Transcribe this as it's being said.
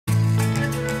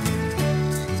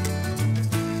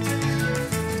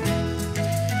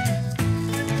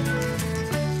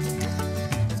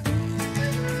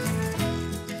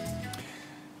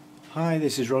Hi,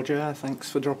 this is Roger. Thanks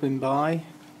for dropping by.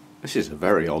 This is a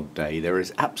very odd day. There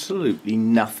is absolutely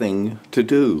nothing to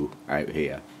do out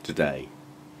here today.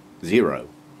 Zero.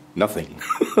 Nothing.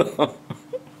 The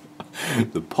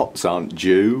pots aren't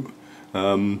due.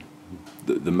 The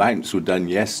mounts were done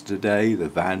yesterday. The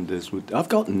vandas were... I've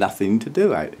got nothing to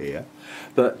do out here.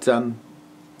 But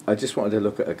I just wanted to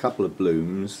look at a couple of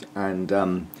blooms,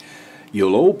 and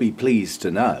you'll all be pleased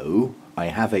to know I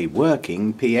have a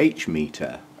working pH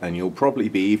meter. And you'll probably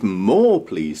be even more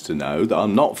pleased to know that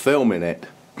I'm not filming it.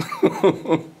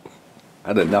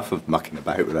 Had enough of mucking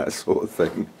about with that sort of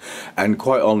thing. And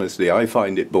quite honestly, I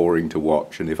find it boring to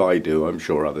watch, and if I do, I'm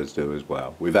sure others do as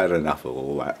well. We've had enough of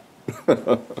all that.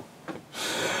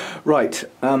 Right,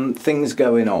 things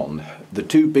going on. The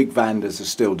two big vandas are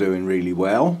still doing really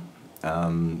well.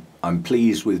 I'm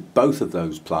pleased with both of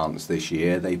those plants this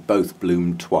year. They've both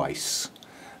bloomed twice.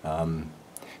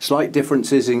 Slight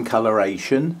differences in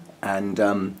coloration, and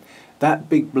that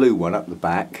big blue one up the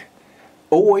back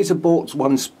always aborts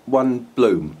one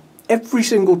bloom every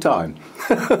single time.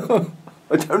 I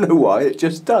don't know why, it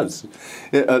just does.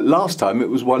 Last time it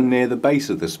was one near the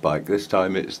base of the spike. This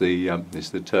time it's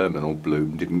the terminal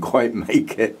bloom. Didn't quite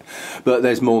make it, but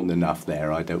there's more than enough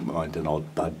there. I don't mind an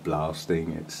odd bud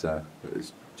blasting. It's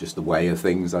just the way of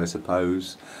things, I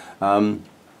suppose.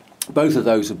 Both of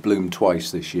those have bloomed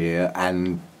twice this year,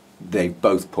 and they've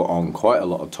both put on quite a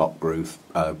lot of top growth,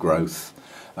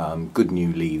 good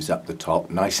new leaves up the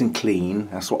top, nice and clean.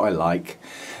 That's what I like.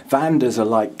 Vandas are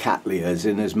like cattleyas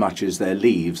in as much as their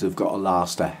leaves have got to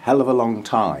last a hell of a long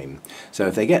time. So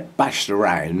if they get bashed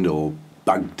around, or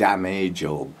bug damage,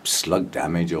 or slug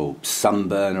damage, or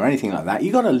sunburn, or anything like that,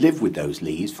 you've got to live with those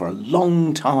leaves for a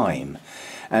long time.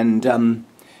 And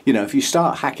you know, if you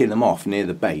start hacking them off near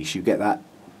the base, you get that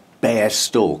bare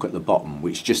stalk at the bottom,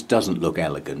 which just doesn't look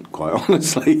elegant, quite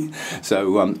honestly.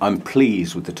 So I'm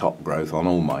pleased with the top growth on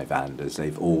all my vandas.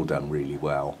 They've all done really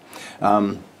well.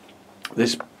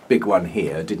 This big one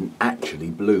here didn't actually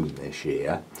bloom this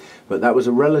year, but that was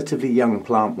a relatively young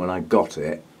plant when I got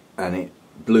it, and it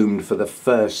bloomed for the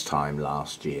first time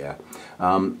last year.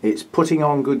 It's putting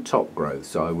on good top growth,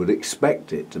 so I would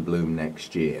expect it to bloom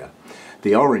next year.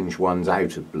 The orange one's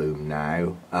out of bloom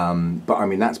now, but I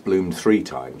mean that's bloomed 3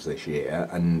 times this year,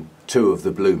 and 2 of the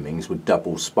bloomings were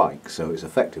double spikes, so it's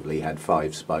effectively had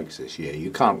 5 spikes this year. You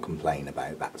can't complain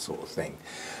about that sort of thing.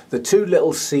 The 2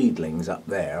 little seedlings up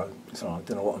there, so I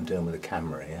don't know what I'm doing with the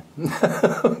camera here,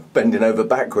 bending over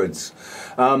backwards.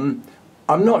 I'm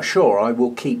not sure I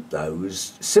will keep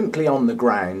those, simply on the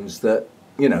grounds that,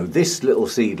 you know, this little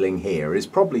seedling here is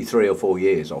probably 3 or 4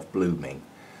 years off blooming,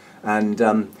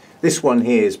 and this one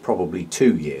here is probably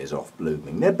 2 years off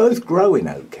blooming. They're both growing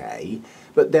okay,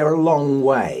 but they're a long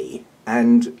way,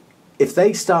 and if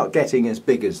they start getting as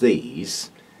big as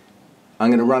these, I'm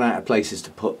going to run out of places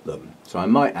to put them, so I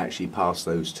might actually pass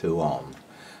those 2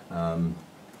 on.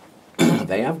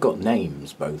 They have got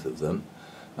names, both of them,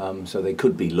 so they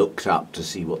could be looked up to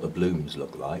see what the blooms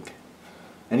look like.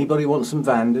 Anybody want some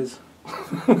vandas?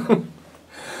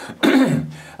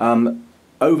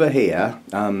 Over here,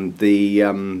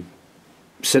 the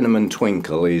Cinnamon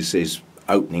Twinkle is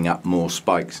opening up more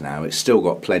spikes now. It's still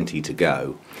got plenty to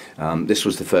go. This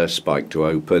was the first spike to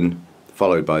open,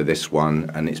 followed by this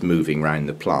one, and it's moving around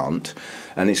the plant.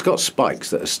 And it's got spikes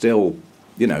that are still,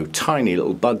 you know, tiny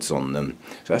little buds on them.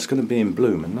 So that's going to be in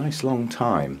bloom a nice long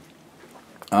time.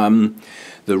 The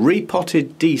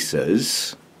repotted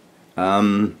Deesas,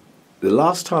 the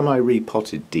last time I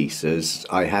repotted Deesas,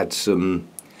 I had some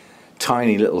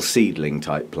tiny little seedling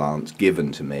type plants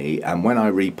given to me, and when I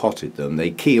repotted them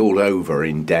they keeled over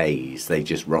in days. They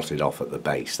just rotted off at the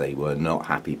base. They were not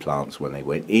happy plants when they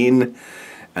went in,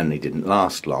 and they didn't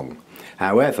last long.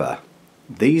 However,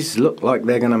 these look like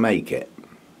they're going to make it.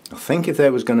 I think if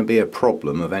there was going to be a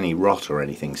problem of any rot or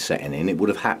anything setting in, it would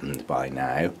have happened by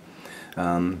now.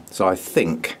 So I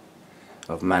think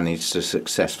I've managed to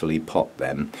successfully pot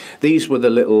them. These were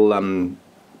the little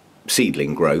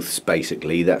seedling growths,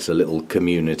 basically. That's a little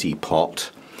community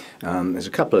pot. There's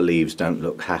a couple of leaves don't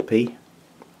look happy.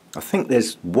 I think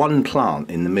there's one plant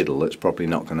in the middle that's probably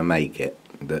not going to make it,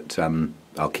 that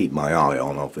I'll keep my eye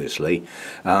on, obviously.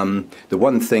 The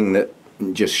one thing that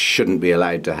just shouldn't be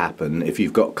allowed to happen, if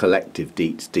you've got collective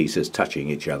Deesas touching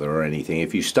each other or anything,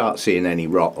 if you start seeing any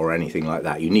rot or anything like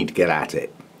that, you need to get at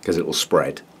it, because it will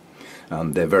spread.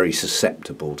 They're very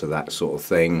susceptible to that sort of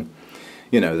thing.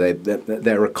 You know,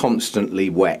 they're a constantly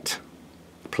wet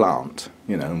plant,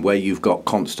 you know, and where you've got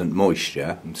constant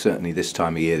moisture, and certainly this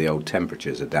time of year the old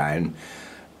temperatures are down,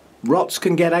 rots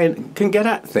can get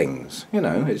at things, you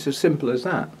know, it's as simple as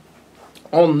that.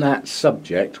 on that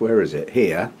subject, where is it?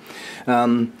 Here.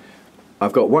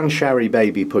 I've got one Sherry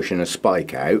baby pushing a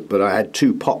spike out, but I had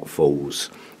 2 potfuls.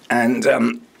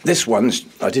 And this one's,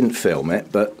 I didn't film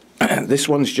it, but this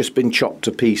one's just been chopped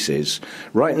to pieces.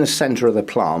 Right in the centre of the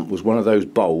plant was one of those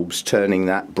bulbs turning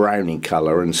that brownie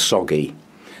colour and soggy.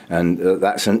 And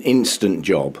that's an instant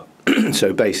job.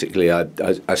 So basically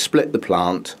I split the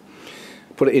plant,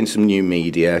 put it in some new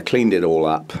media, cleaned it all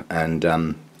up, and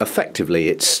effectively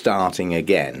it's starting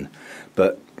again.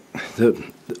 But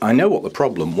I know what the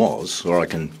problem was, or I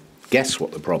can guess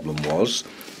what the problem was.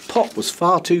 Pot was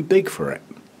far too big for it.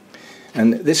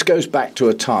 And this goes back to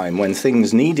a time when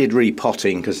things needed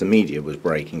repotting because the media was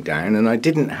breaking down, and I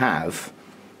didn't have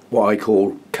what I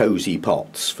call cosy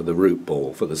pots for the root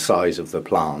ball, for the size of the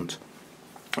plant.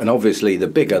 And obviously the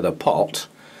bigger the pot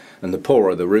and the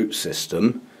poorer the root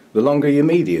system, the longer your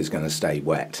media is going to stay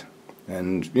wet.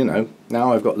 And, you know,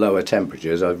 now I've got lower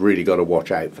temperatures, I've really got to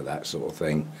watch out for that sort of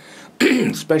thing.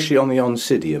 Especially on the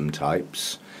Oncidium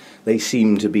types. They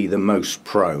seem to be the most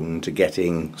prone to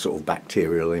getting sort of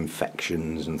bacterial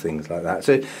infections and things like that.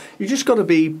 So you just got to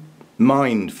be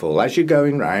mindful as you're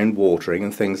going around watering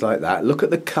and things like that. Look at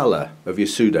the colour of your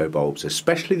pseudobulbs,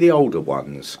 especially the older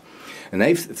ones. And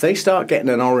if they start getting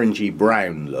an orangey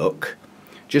brown look,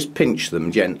 just pinch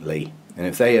them gently. And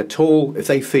if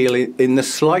they feel in the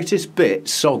slightest bit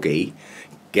soggy,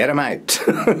 get them out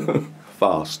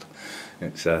fast.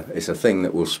 It's a thing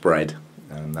that will spread.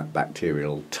 That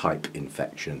bacterial type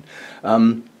infection.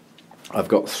 I've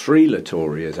got 3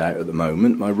 Latorias out at the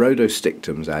moment. My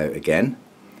Rhodostictum's out again,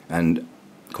 and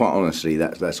quite honestly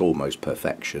that's almost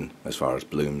perfection as far as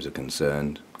blooms are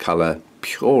concerned. Colour,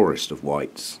 purest of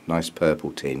whites, nice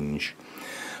purple tinge.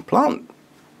 Plant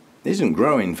isn't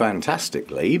growing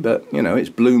fantastically, but you know, it's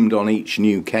bloomed on each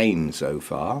new cane so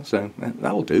far, so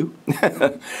that'll do.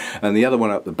 And the other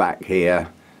one up the back here,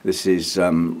 this is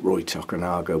Roy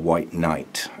Tokunaga White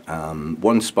Knight.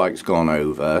 One spike's gone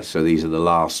over, so these are the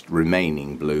last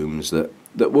remaining blooms that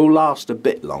will last a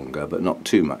bit longer, but not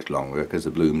too much longer, because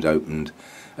the blooms opened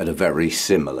at a very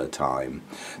similar time.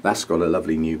 That's got a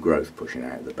lovely new growth pushing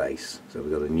out of the base, so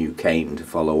we've got a new cane to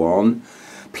follow on.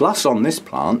 Plus on this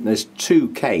plant there's 2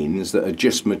 canes that are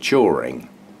just maturing,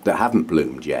 that haven't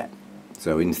bloomed yet.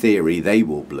 So in theory they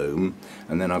will bloom,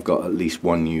 and then I've got at least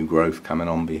 1 new growth coming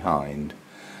on behind.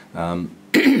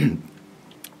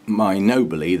 My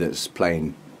Nobly, that's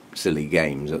playing silly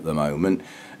games at the moment,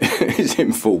 is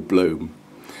in full bloom.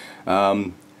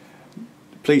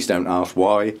 Please don't ask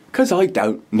why, because I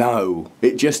don't know.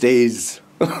 It just is.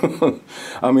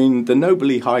 I mean, the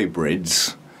Nobly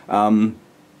hybrids,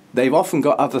 they've often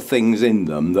got other things in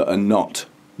them that are not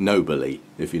Nobly,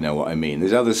 if you know what I mean.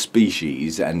 There's other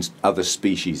species and other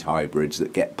species hybrids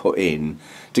that get put in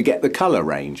to get the colour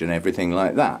range and everything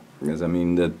like that. Because I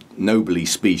mean, the Nobly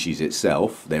species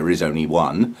itself, there is only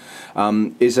one,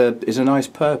 is a nice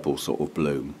purple sort of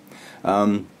bloom.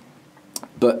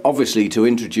 But obviously to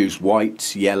introduce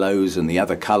whites, yellows and the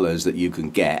other colours that you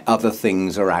can get, other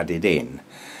things are added in.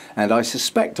 And I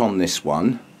suspect on this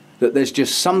one that there's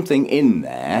just something in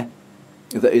there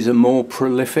that is a more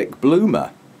prolific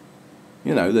bloomer.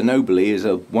 You know, the Nobly is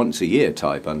a once-a-year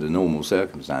type under normal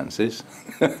circumstances.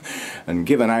 And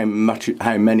given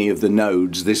how many of the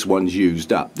nodes this one's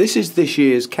used up. This is this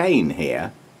year's cane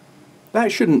here.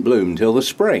 That shouldn't bloom till the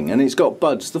spring, and it's got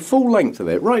buds the full length of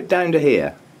it, right down to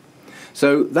here.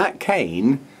 So that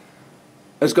cane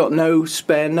has got no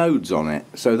spare nodes on it,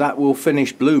 so that will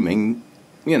finish blooming,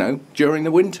 you know, during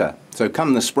the winter. So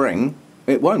come the spring,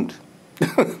 it won't.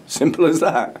 Simple as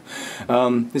that.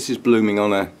 This is blooming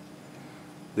on a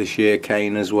this year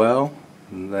cane as well.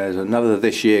 And there's another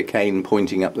this year cane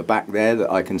pointing up the back there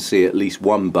that I can see at least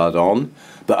 1 bud on,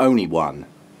 but only 1.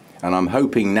 And I'm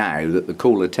hoping now that the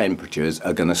cooler temperatures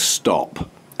are going to stop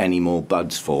any more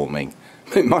buds forming.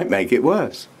 It might make it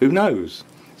worse, who knows.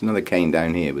 There's another cane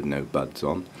down here with no buds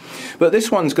on. But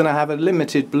this one's going to have a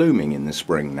limited blooming in the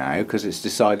spring now, because it's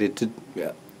decided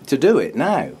to do it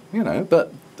now, you know.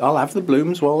 But I'll have the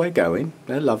blooms while they're going.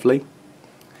 They're lovely.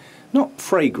 Not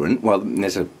fragrant, well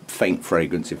there's a faint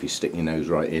fragrance if you stick your nose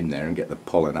right in there and get the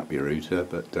pollen up your ooter,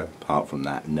 but apart from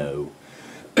that, no.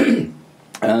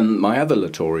 My other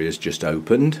Latoria's just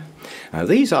opened. Now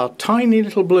these are tiny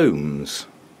little blooms.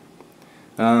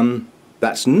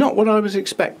 That's not what I was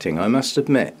expecting, I must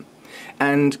admit.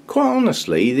 And quite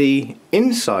honestly, the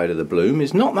inside of the bloom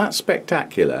is not that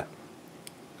spectacular.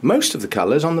 Most of the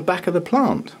colour's on the back of the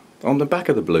plant, on the back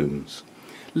of the blooms.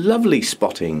 Lovely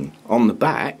spotting on the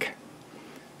back,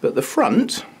 but the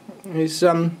front is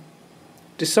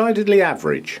decidedly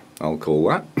average, I'll call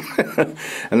that.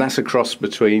 And that's a cross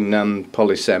between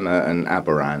Polysema and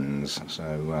Aberrans,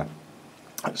 so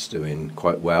that's doing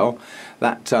quite well.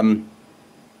 That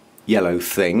yellow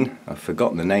thing, I've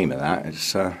forgotten the name of that,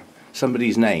 it's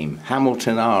somebody's name,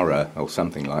 Hamiltonara or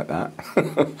something like that.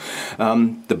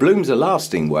 The blooms are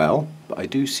lasting well, but I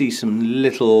do see some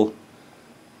little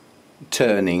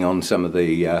turning on some of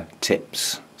the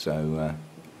tips, so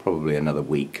probably another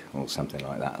week or something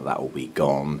like that, that will be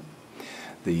gone.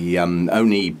 The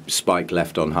only spike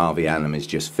left on Harveyanum is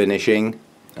just finishing,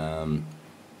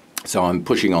 so I'm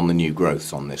pushing on the new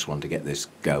growths on this one to get this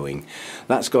going.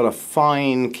 That's got a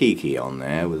fine kiki on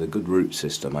there with a good root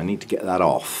system. I need to get that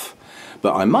off,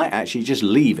 but I might actually just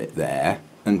leave it there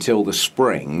until the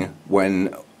spring,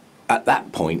 when at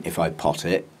that point, if I pot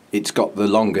it, it's got the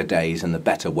longer days and the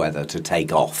better weather to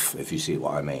take off, if you see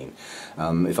what I mean.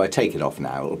 If I take it off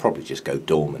now, it'll probably just go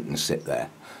dormant and sit there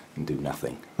and do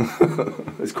nothing.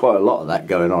 There's quite a lot of that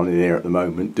going on in here at the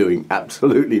moment, doing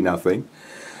absolutely nothing.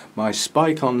 My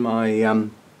spike on my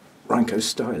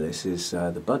Rhynchostylis is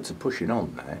the buds are pushing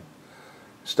on now,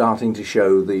 starting to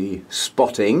show the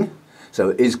spotting. So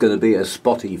it is going to be a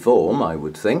spotty form, I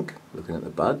would think, looking at the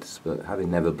buds, but having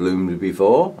never bloomed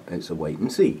before, it's a wait and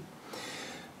see.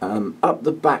 Up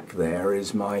the back there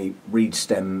is my reed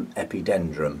stem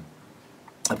epidendrum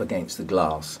up against the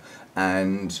glass,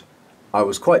 and I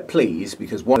was quite pleased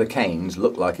because one of the canes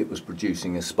looked like it was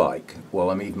producing a spike. Well,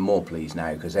 I'm even more pleased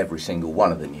now because every single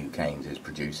one of the new canes is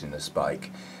producing a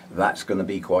spike. That's going to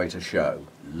be quite a show.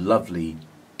 Lovely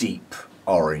deep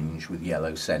orange with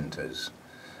yellow centres.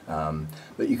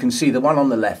 But you can see the one on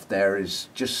the left there is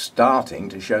just starting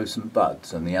to show some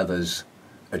buds, and the others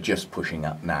are just pushing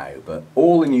up now. But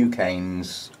all the new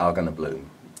canes are going to bloom,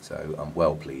 so I'm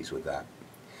well pleased with that.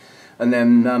 And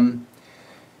then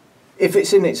if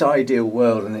it's in its ideal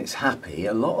world and it's happy,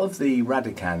 a lot of the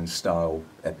radicans style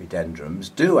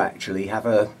epidendrums do actually have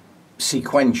a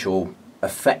sequential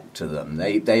effect to them.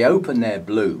 They open their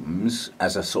blooms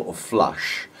as a sort of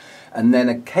flush, and then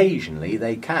occasionally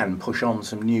they can push on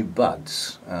some new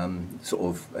buds sort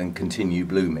of and continue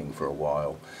blooming for a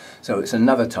while. So it's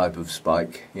another type of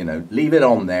spike, you know, leave it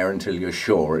on there until you're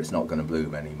sure it's not going to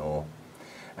bloom anymore.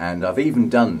 And I've even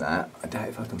done that. I doubt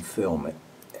if I can film it.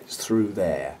 It's through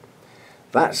there.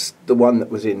 That's the one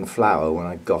that was in flower when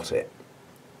I got it.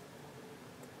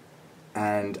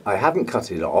 And I haven't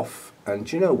cut it off, and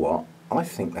do you know what? I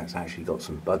think that's actually got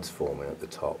some buds forming at the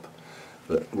top.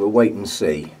 But we'll wait and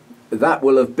see. That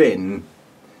will have been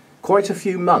quite a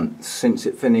few months since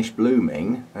it finished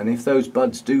blooming, and if those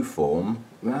buds do form,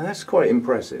 well, that's quite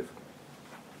impressive.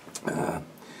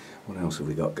 What else have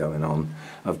we got going on?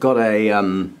 I've got a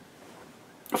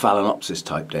Phalaenopsis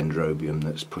type dendrobium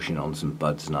that's pushing on some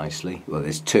buds nicely. Well,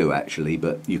 there's two actually,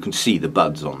 but you can see the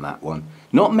buds on that one.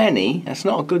 Not many, that's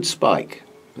not a good spike.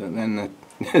 But then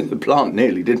the plant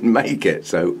nearly didn't make it,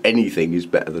 so anything is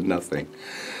better than nothing.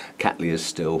 Cattleyas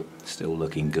still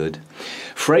looking good.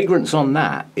 Fragrance on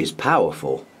that is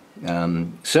powerful.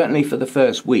 Certainly for the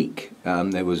first week,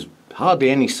 there was hardly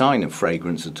any sign of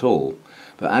fragrance at all.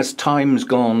 But as time's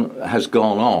has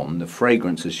gone on, the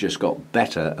fragrance has just got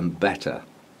better and better.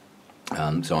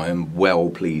 So I am well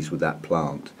pleased with that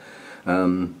plant.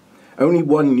 Only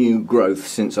one new growth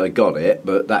since I got it,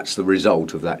 but that's the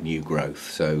result of that new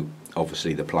growth. So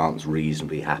obviously the plant's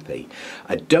reasonably happy.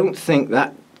 I don't think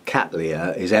that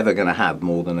Cattleya is ever going to have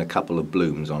more than a couple of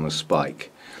blooms on a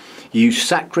spike. You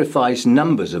sacrifice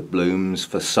numbers of blooms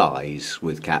for size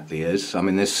with Cattleyas. I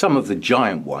mean, there's some of the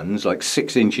giant ones, like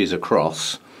 6 inches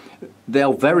across.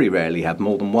 They'll very rarely have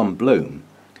more than one bloom.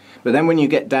 But then when you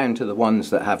get down to the ones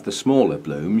that have the smaller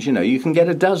blooms, you know, you can get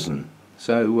a dozen.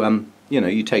 So, you know,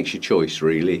 you take your choice,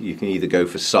 really. You can either go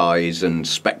for size and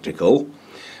spectacle,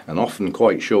 and often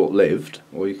quite short-lived,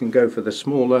 or you can go for the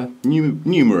smaller,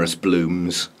 numerous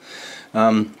blooms.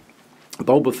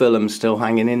 Bulbophyllum's still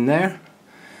hanging in there.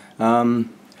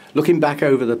 Looking back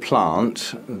over the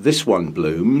plant, this one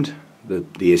bloomed,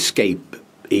 the Escape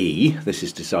E. This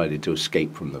has decided to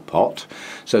escape from the pot.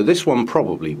 So this one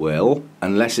probably will,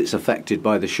 unless it's affected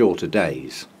by the shorter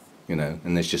days, you know,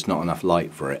 and there's just not enough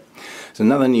light for it. There's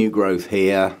another new growth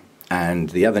here, and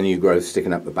the other new growth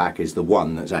sticking up the back is the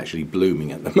one that's actually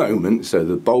blooming at the moment. So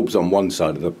the bulb's on one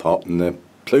side of the pot and the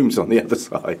bloom's on the other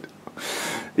side.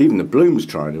 Even the bloom's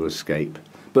trying to escape.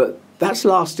 But that's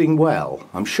lasting well.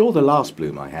 I'm sure the last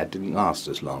bloom I had didn't last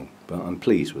as long, but I'm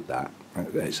pleased with that.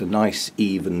 It's a nice,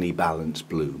 evenly balanced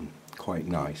bloom. Quite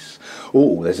nice.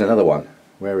 Oh, there's another one.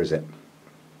 Where is it?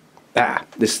 Ah,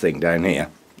 this thing down here.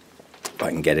 If I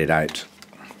can get it out.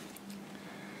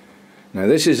 Now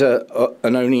this is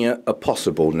only a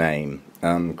possible name.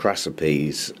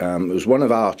 Crassipes. It was one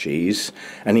of Archie's,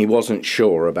 and he wasn't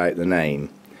sure about the name.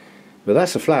 But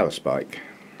that's a flower spike.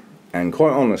 And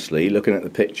quite honestly, looking at the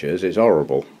pictures, it's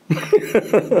horrible.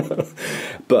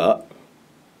 But,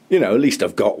 you know, at least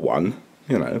I've got one,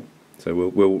 you know. So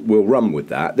we'll run with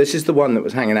that. This is the one that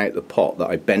was hanging out the pot that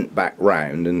I bent back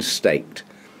round and staked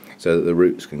so that the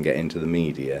roots can get into the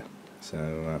media.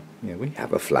 So, yeah, we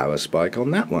have a flower spike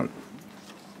on that one.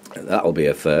 That'll be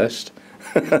a first.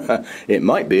 It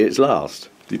might be its last.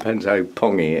 Depends how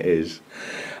pongy it is.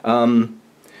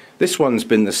 This one's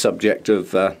been the subject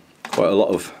of quite a lot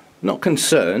of, not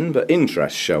concern, but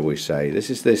interest, shall we say.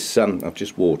 This is this, I've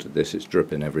just watered this, it's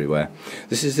dripping everywhere.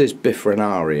 This is this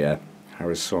Bifrenaria,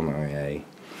 Harrisoniae.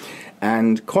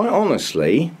 And quite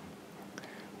honestly,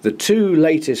 the two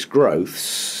latest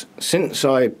growths, since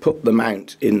I put them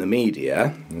out in the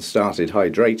media and started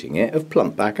hydrating it, have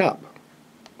plumped back up.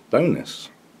 Bonus.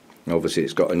 Obviously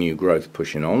it's got a new growth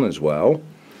pushing on as well.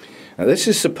 Now this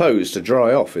is supposed to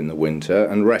dry off in the winter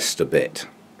and rest a bit.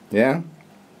 Yeah?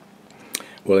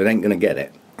 Well, it ain't going to get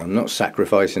it. I'm not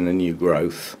sacrificing the new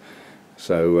growth.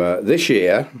 So this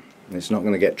year it's not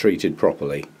going to get treated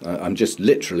properly. I'm just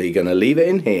literally going to leave it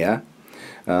in here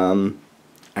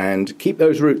and keep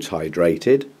those roots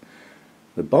hydrated.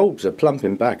 The bulbs are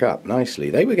plumping back up nicely.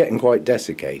 They were getting quite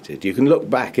desiccated. You can look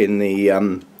back in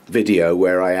the video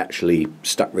where I actually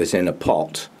stuck this in a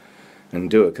pot and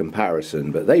do a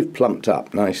comparison, but they've plumped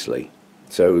up nicely.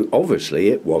 So obviously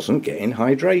it wasn't getting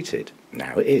hydrated.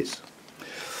 Now it is.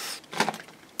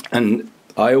 And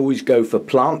I always go for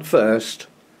plant first,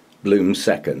 bloom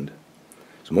second.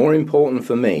 It's more important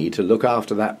for me to look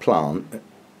after that plant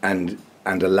and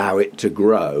allow it to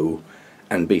grow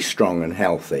and be strong and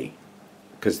healthy,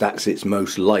 because that's its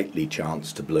most likely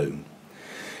chance to bloom.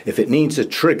 If it needs a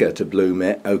trigger to bloom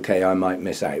it, okay, I might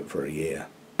miss out for a year.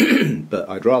 But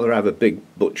I'd rather have a big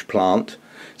butch plant.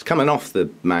 It's coming off the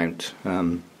mount.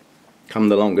 Come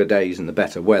the longer days and the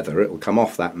better weather, it will come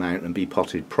off that mount and be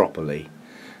potted properly.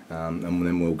 And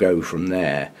then we'll go from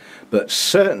there. But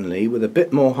certainly with a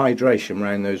bit more hydration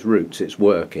around those roots, it's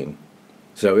working.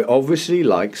 So it obviously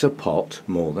likes a pot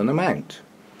more than a mount.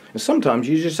 And sometimes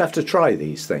you just have to try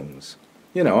these things.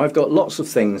 You know, I've got lots of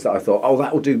things that I thought, oh,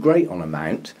 that will do great on a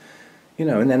mount. You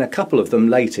know, and then a couple of them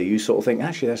later you sort of think,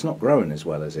 actually, that's not growing as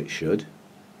well as it should.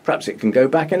 Perhaps it can go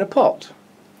back in a pot.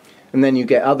 And then you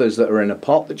get others that are in a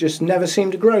pot that just never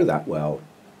seem to grow that well.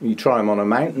 You try them on a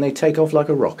mount and they take off like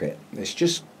a rocket. It's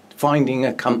just finding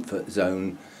a comfort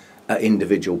zone at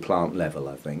individual plant level,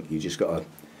 I think. You just got to...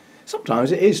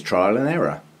 Sometimes it is trial and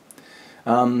error.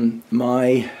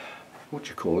 My, what do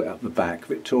you call it up the back,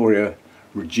 Victoria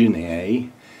Reginae,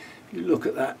 if you look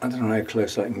at that, I don't know how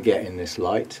close I can get in this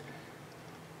light.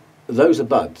 Those are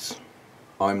buds.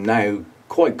 I'm now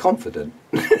quite confident,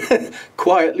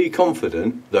 quietly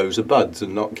confident, those are buds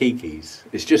and not kikis.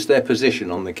 It's just their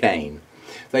position on the cane.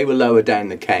 If they were lower down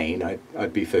the cane,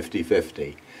 I'd be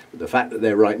 50-50. But the fact that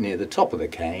they're right near the top of the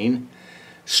cane,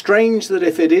 strange that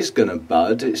if it is going to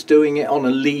bud, it's doing it on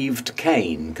a leaved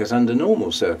cane, because under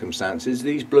normal circumstances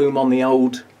these bloom on the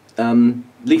old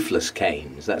leafless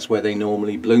canes. That's where they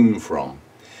normally bloom from.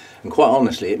 And quite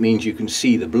honestly, it means you can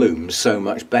see the blooms so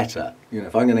much better. You know,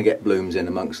 if I'm going to get blooms in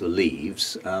amongst the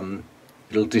leaves,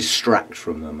 it'll distract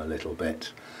from them a little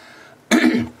bit.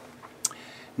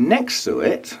 Next to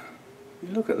it, you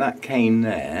look at that cane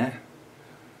there,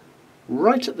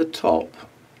 right at the top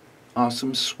are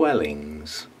some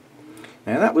swellings.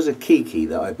 Now that was a kiki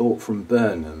that I bought from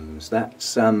Burnham's.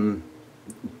 That's oh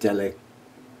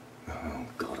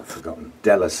God, I've forgotten.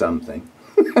 Della something.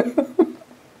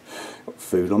 Got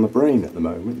food on the brain at the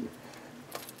moment.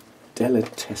 Della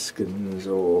Tescans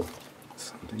or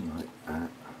something like that.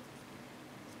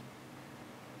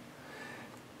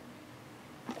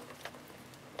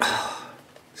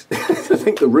 I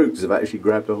think the roots have actually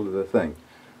grabbed hold of the thing.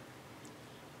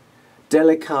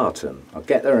 Delicatum. I'll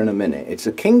get there in a minute. It's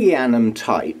a Kingianum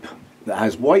type that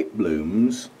has white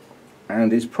blooms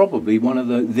and is probably one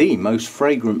of the most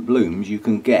fragrant blooms you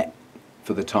can get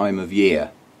for the time of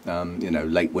year. You know,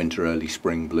 late winter, early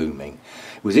spring blooming.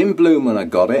 It was in bloom when I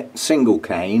got it, single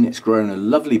cane. It's grown a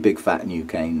lovely big fat new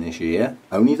cane this year.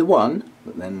 Only the one,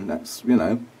 but then that's, you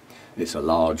know, it's a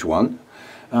large one.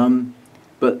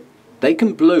 But they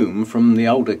can bloom from the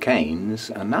older canes,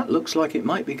 and that looks like it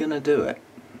might be going to do it.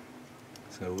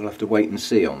 So we'll have to wait and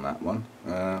see on that one.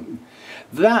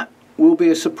 That will be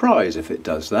a surprise if it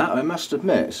does that, I must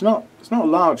admit. It's not a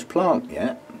large plant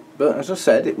yet, but as I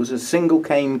said, it was a single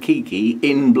cane kiki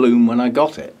in bloom when I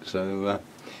got it. So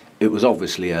it was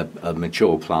obviously a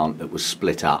mature plant that was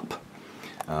split up.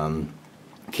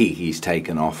 Kiki's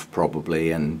taken off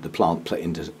probably, and the plant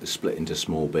split into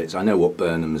small bits. I know what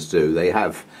Burnhams do.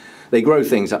 They grow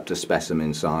things up to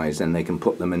specimen size, and they can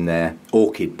put them in their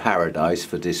orchid paradise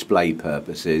for display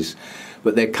purposes.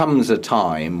 But there comes a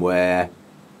time where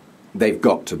they've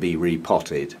got to be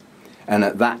repotted, and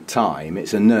at that time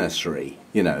it's a nursery.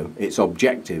 You know, its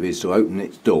objective is to open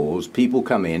its doors, people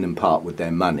come in and part with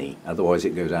their money, otherwise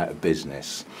it goes out of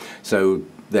business. So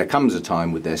there comes a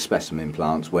time with their specimen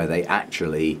plants where they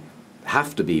actually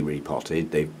have to be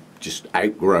repotted. They've just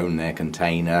outgrown their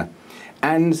container,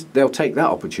 and they'll take that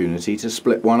opportunity to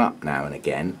split one up now and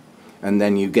again, and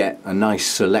then you get a nice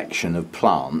selection of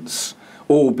plants,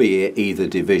 albeit either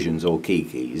divisions or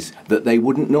Kikis, that they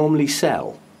wouldn't normally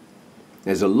sell.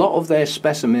 There's a lot of their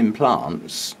specimen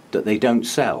plants that they don't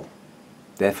sell.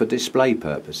 They're for display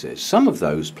purposes. Some of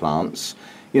those plants,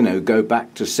 you know, go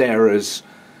back to Sarah's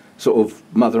sort of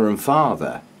mother and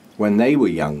father when they were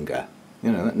younger.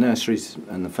 You know, that nurseries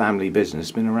and the family business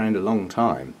has been around a long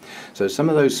time. So some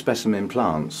of those specimen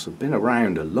plants have been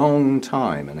around a long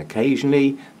time, and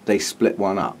occasionally they split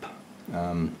one up.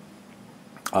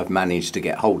 I've managed to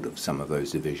get hold of some of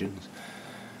those divisions.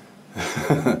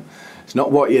 It's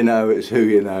not what you know, it's who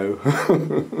you know.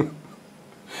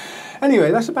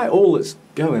 Anyway, that's about all that's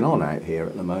going on out here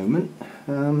at the moment.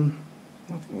 I don't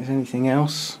think there's anything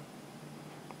else.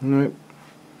 Nope.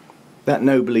 That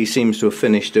nobly seems to have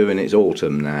finished doing its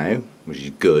autumn now, which is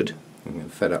good. I'm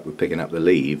fed up with picking up the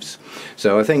leaves.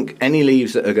 So I think any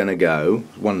leaves that are going to go,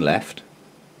 one left,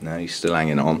 no, he's still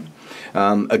hanging on,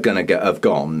 are going to have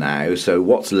gone now. So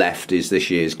what's left is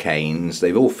this year's canes.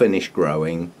 They've all finished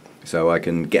growing, so I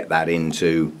can get that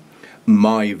into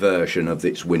my version of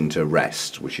its winter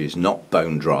rest, which is not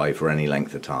bone dry for any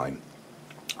length of time.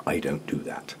 I don't do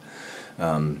that.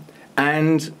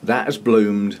 And that has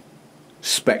bloomed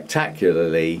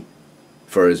spectacularly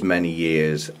for as many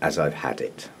years as I've had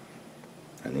it,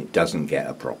 and it doesn't get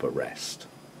a proper rest.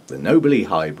 The Nobly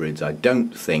hybrids, I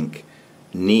don't think,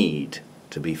 need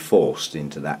to be forced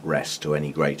into that rest to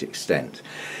any great extent.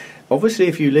 Obviously,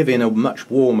 if you live in a much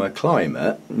warmer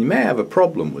climate, you may have a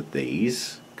problem with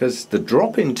these, because the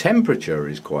drop in temperature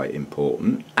is quite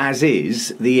important, as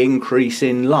is the increase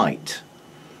in light.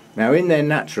 Now, in their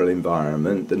natural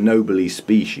environment, the Nobly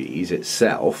species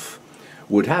itself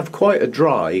would have quite a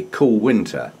dry, cool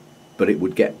winter, but it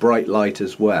would get bright light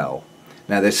as well.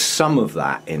 Now, there's some of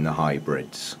that in the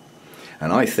hybrids,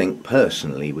 and I think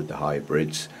personally with the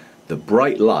hybrids, the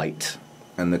bright light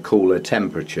and the cooler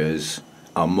temperatures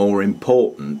are more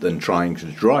important than trying to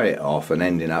dry it off and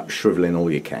ending up shriveling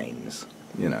all your canes.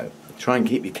 You know, try and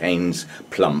keep your canes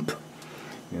plump.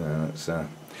 You know,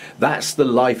 that's the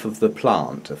life of the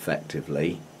plant,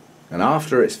 effectively. And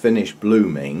after it's finished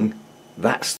blooming,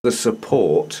 that's the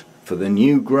support for the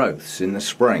new growths in the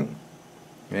spring.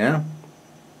 Yeah?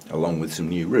 Along with some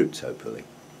new roots, hopefully.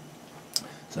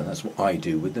 So that's what I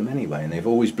do with them anyway, and they've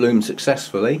always bloomed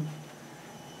successfully,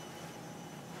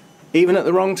 even at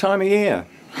the wrong time of year.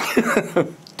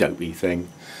 Dopey thing.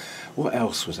 What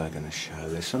else was I going to show?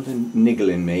 There's something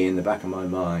niggling me in the back of my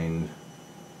mind.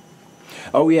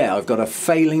 Oh yeah, I've got a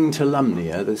failing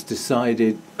Tulumnia that's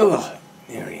decided... Oh,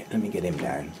 let me get him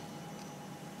down.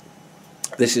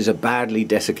 This is a badly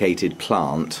desiccated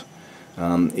plant.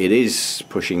 It is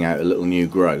pushing out a little new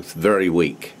growth, very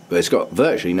weak, but it's got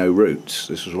virtually no roots.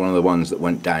 This was one of the ones that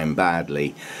went down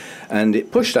badly, and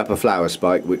it pushed up a flower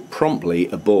spike which promptly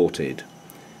aborted.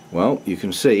 Well, you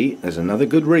can see there's another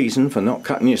good reason for not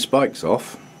cutting your spikes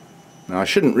off. Now, I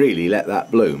shouldn't really let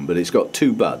that bloom, but it's got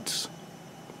 2 buds.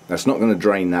 That's not going to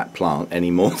drain that plant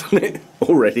any more than it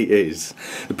already is.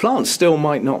 The plant still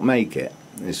might not make it.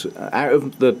 It's, out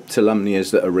of the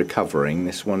Tulumnias that are recovering,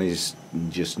 this one is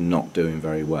just not doing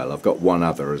very well. I've got one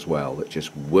other as well that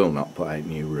just will not put out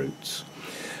new roots.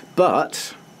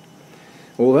 But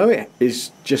although it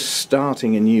is just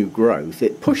starting a new growth,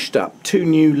 it pushed up 2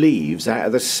 new leaves out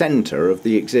of the centre of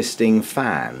the existing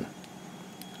fan,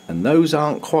 and those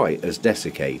aren't quite as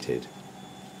desiccated.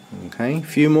 Okay, a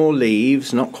few more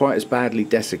leaves, not quite as badly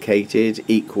desiccated,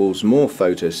 equals more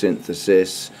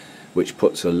photosynthesis, which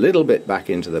puts a little bit back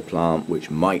into the plant, which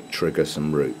might trigger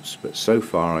some roots. But so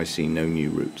far I see no new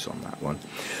roots on that one.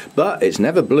 But it's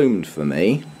never bloomed for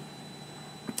me.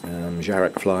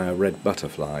 Jarrack fly, a red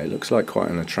butterfly. It looks like quite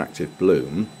an attractive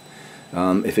bloom.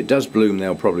 If it does bloom,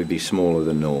 they'll probably be smaller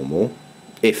than normal,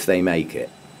 if they make it.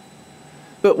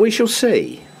 But we shall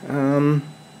see.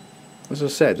 As I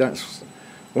said, that's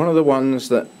one of the ones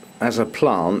that, as a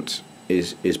plant,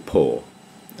 is poor.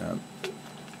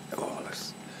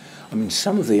 I mean,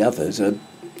 some of the others are,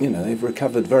 you know, they've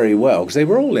recovered very well, because they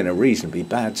were all in a reasonably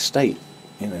bad state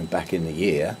you know, back in the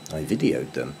year, I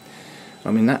videoed them.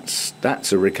 I mean,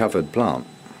 that's a recovered plant.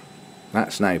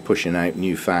 That's now pushing out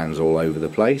new fans all over the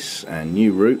place and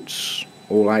new roots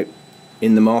all out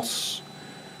in the moss,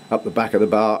 up the back of the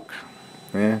bark,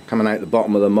 yeah, coming out the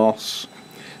bottom of the moss.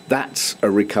 That's a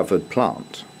recovered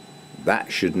plant.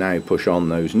 That should now push on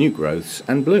those new growths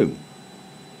and bloom.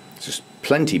 It's just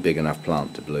plenty big enough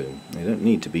plant to bloom. They don't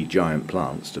need to be giant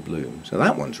plants to bloom. So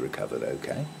that one's recovered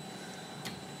okay.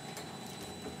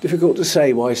 Difficult to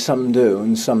say why some do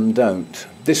and some don't.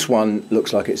 This one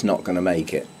looks like it's not going to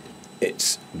make it.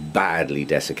 It's badly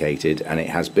desiccated, and it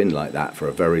has been like that for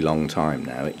a very long time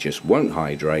now. It just won't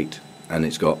hydrate, and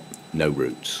it's got no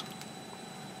roots.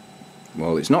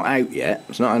 Well, it's not out yet.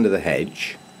 It's not under the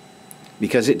hedge,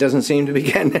 because it doesn't seem to be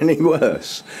getting any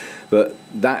worse. But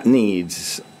that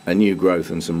needs a new growth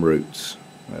and some roots,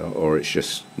 or it's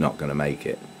just not going to make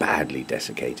it. Badly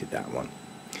desiccated, that one.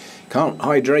 Can't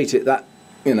hydrate it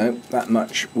that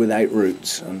much without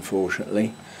roots,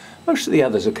 unfortunately. Most of the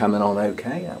others are coming on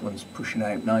okay. That one's pushing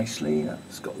out nicely.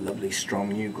 It's got lovely strong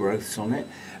new growths on it.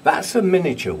 That's a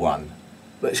miniature one,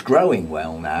 but it's growing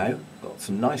well now. Got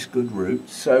some nice good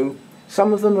roots. So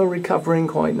some of them are recovering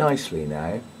quite nicely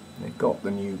now. They've got the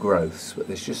new growths, but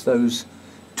there's just those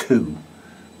two.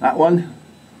 That one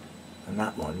and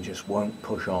that one just won't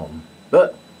push on.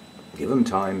 But give them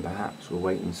time, perhaps. We'll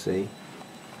wait and see.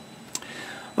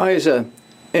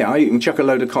 Yeah, you can chuck a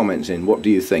load of comments in. What do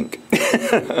you think?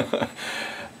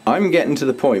 I'm getting to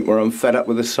the point where I'm fed up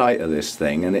with the sight of this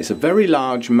thing, and it's a very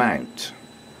large mount.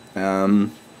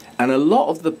 And a lot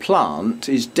of the plant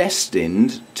is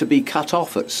destined to be cut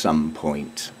off at some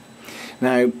point.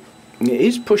 Now, it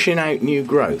is pushing out new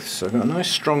growth, so I've got a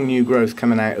nice strong new growth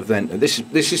coming out of then. This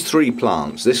is 3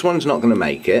 plants. This one's not going to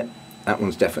make it. That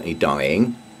one's definitely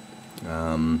dying.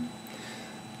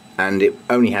 And it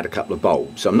only had a couple of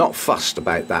bulbs, so I'm not fussed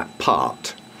about that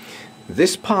part.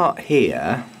 This part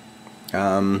here,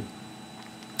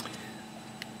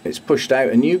 it's pushed out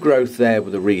a new growth there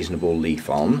with a reasonable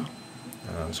leaf on.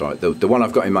 Sorry, the one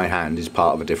I've got in my hand is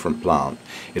part of a different plant.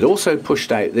 It also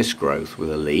pushed out this growth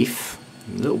with a leaf,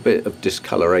 a little bit of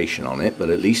discoloration on it, but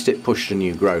at least it pushed a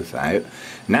new growth out.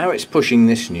 Now it's pushing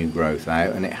this new growth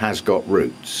out, and it has got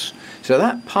roots. So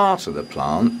that part of the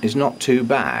plant is not too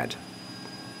bad.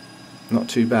 Not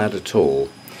too bad at all.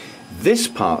 This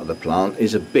part of the plant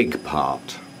is a big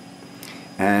part,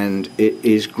 and it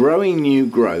is growing new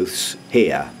growths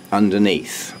here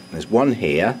underneath. There's one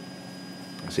here.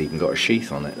 It's even got a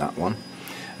sheath on it, that one.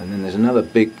 And then there's another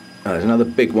big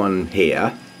one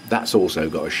here. That's also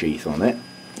got a sheath on it.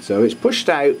 So it's pushed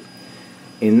out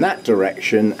in that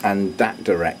direction and that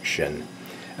direction.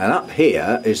 And up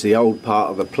here is the old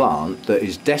part of the plant that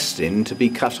is destined to be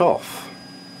cut off.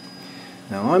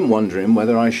 Now I'm wondering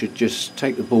whether I should just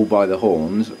take the bull by the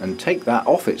horns and take that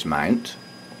off its mount,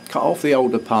 cut off the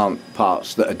older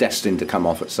parts that are destined to come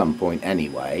off at some point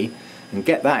anyway, and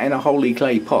get that in a holy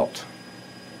clay pot.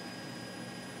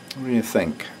 What do you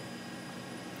think?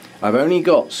 I've only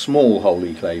got small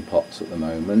holy clay pots at the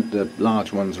moment. The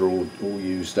large ones are all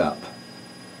used up.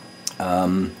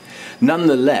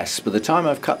 Nonetheless, by the time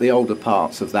I've cut the older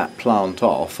parts of that plant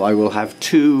off, I will have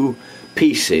 2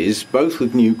 pieces, both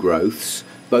with new growths,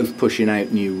 both pushing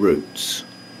out new roots.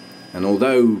 And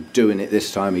although doing it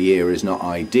this time of year is not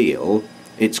ideal,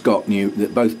 it's got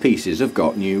both pieces have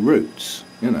got new roots,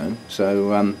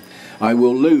 so I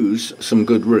will lose some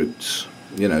good roots.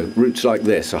 Roots like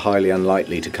this are highly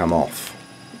unlikely to come off.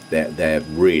 They're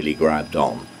really grabbed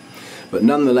on. But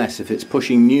nonetheless, if it's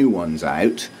pushing new ones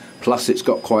out, plus it's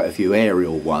got quite a few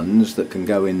aerial ones that can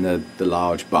go in the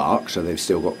large bark, so they've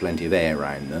still got plenty of air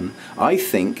around them, I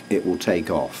think it will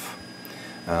take off.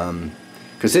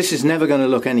 Because this is never going to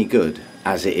look any good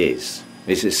as it is.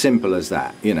 It's as simple as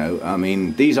that, I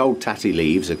mean, these old tatty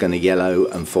leaves are going to yellow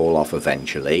and fall off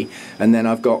eventually, and then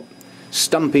I've got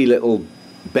stumpy little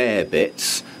bare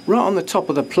bits right on the top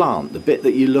of the plant, the bit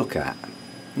that you look at,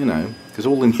 because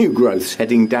all the new growth's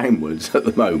heading downwards at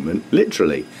the moment,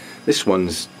 literally. This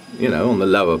one's on the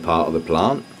lower part of the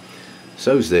plant,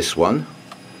 so's this one,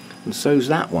 and so's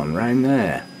that one round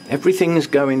there. Everything's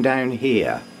going down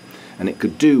here, and it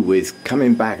could do with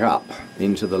coming back up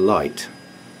into the light.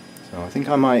 So I think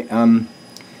I might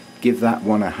give that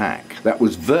one a hack. That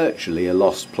was virtually a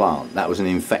lost plant. That was an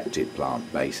infected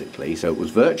plant, basically, so it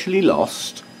was virtually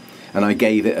lost, and I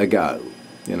gave it a go.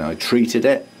 I treated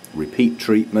it, repeat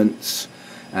treatments,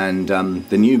 and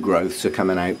the new growths are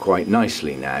coming out quite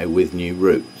nicely now with new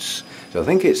roots. So I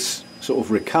think it's sort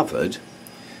of recovered,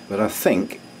 but I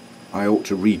think I ought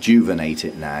to rejuvenate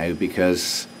it now,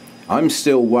 because I'm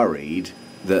still worried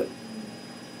that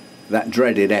that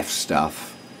dreaded F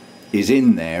stuff is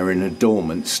in there in a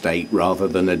dormant state rather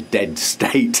than a dead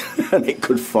state, and it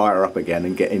could fire up again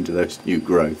and get into those new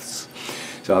growths.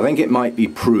 So I think it might be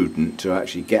prudent to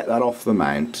actually get that off the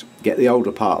mount, get the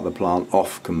older part of the plant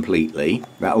off completely.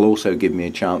 That'll also give me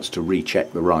a chance to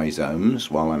recheck the rhizomes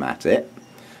while I'm at it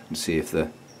and see if the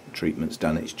treatment's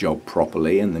done its job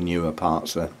properly and the newer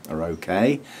parts are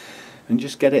okay, and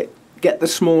just get the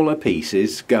smaller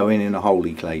pieces going in a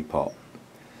holy clay pot.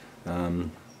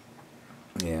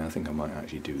 Yeah, I think I might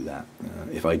actually do that.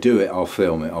 If I do it, I'll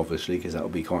film it, obviously, because that'll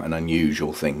be quite an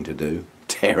unusual thing to do,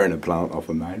 tearing a plant off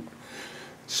a mount,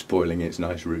 spoiling its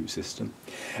nice root system.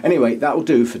 Anyway, that'll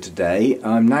do for today.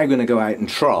 I'm now going to go out and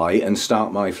try and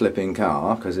start my flipping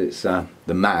car, because it's the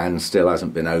man still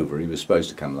hasn't been over. He was supposed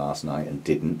to come last night and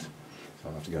didn't, so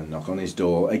I'll have to go and knock on his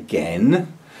door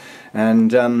again.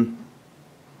 And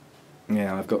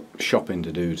yeah, I've got shopping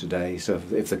to do today, so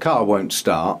if the car won't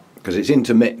start, because it's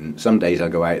intermittent, some days I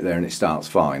go out there and it starts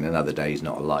fine and other days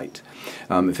not a light.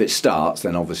 If it starts,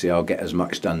 then obviously I'll get as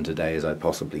much done today as I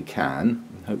possibly can.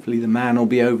 Hopefully the man will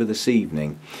be over this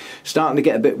evening. Starting to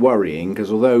get a bit worrying,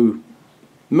 because although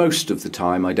most of the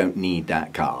time I don't need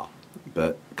that car,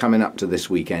 but coming up to this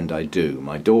weekend I do.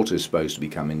 My daughter's supposed to be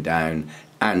coming down,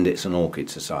 and it's an Orchid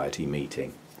Society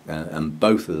meeting, and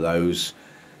both of those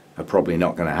are probably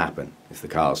not going to happen if the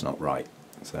car's not right.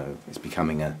 So it's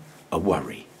becoming a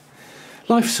worry.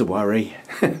 Life's a worry,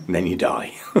 and then you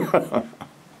die.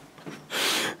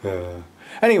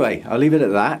 Anyway, I'll leave it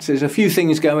at that. There's a few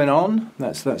things going on.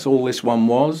 That's all this one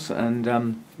was, and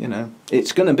you know,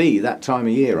 it's going to be that time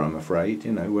of year, I'm afraid,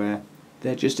 you know, where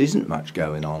there just isn't much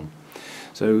going on.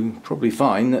 So you'll probably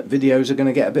find that videos are going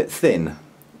to get a bit thin.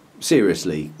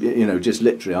 Seriously, you know, just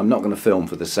literally, I'm not going to film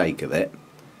for the sake of it,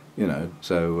 you know.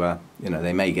 So you know,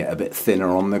 they may get a bit thinner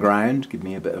on the ground. Give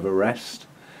me a bit of a rest.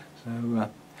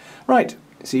 So right,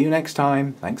 see you next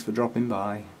time. Thanks for dropping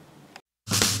by.